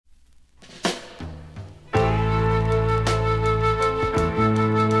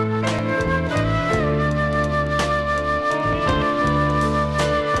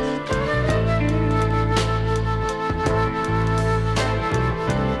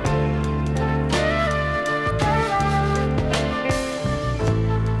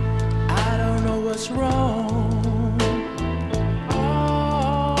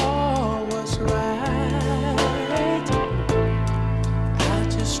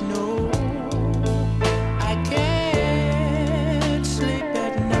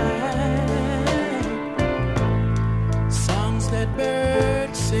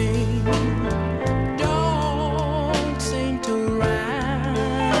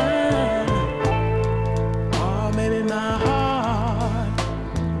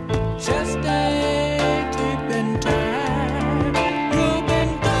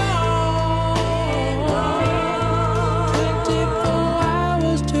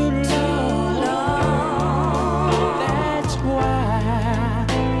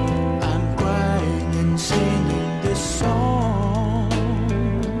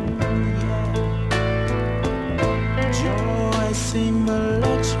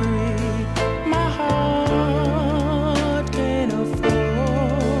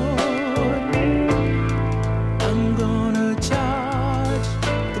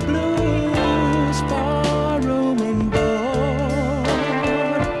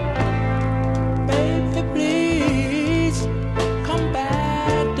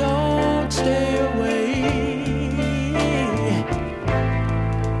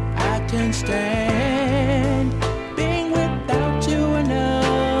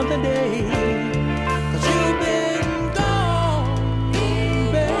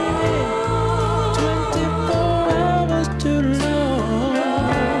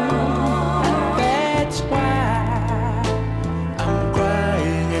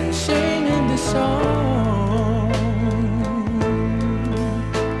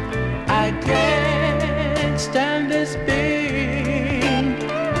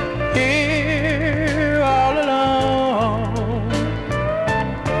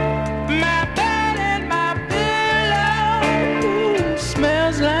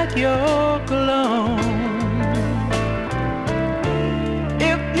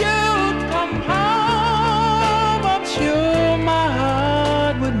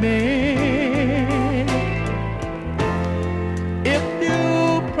me. If you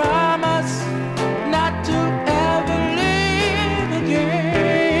promise not to ever leave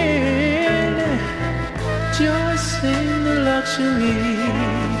again, just in the luxury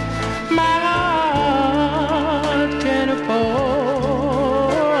my heart can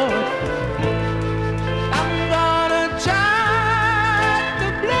afford, I'm gonna charge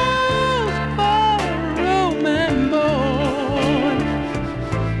the blues for room and board.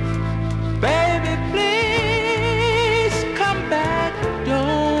 Baby, please come back,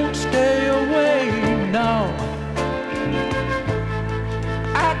 don't stay away, no.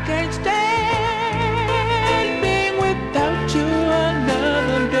 I can't stand being without you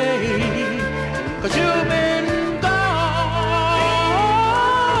another day, 'cause you've been gone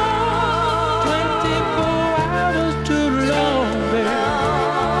 24 hours too long, baby.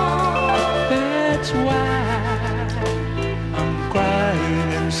 That's why I'm crying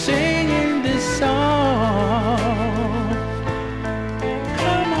and singing.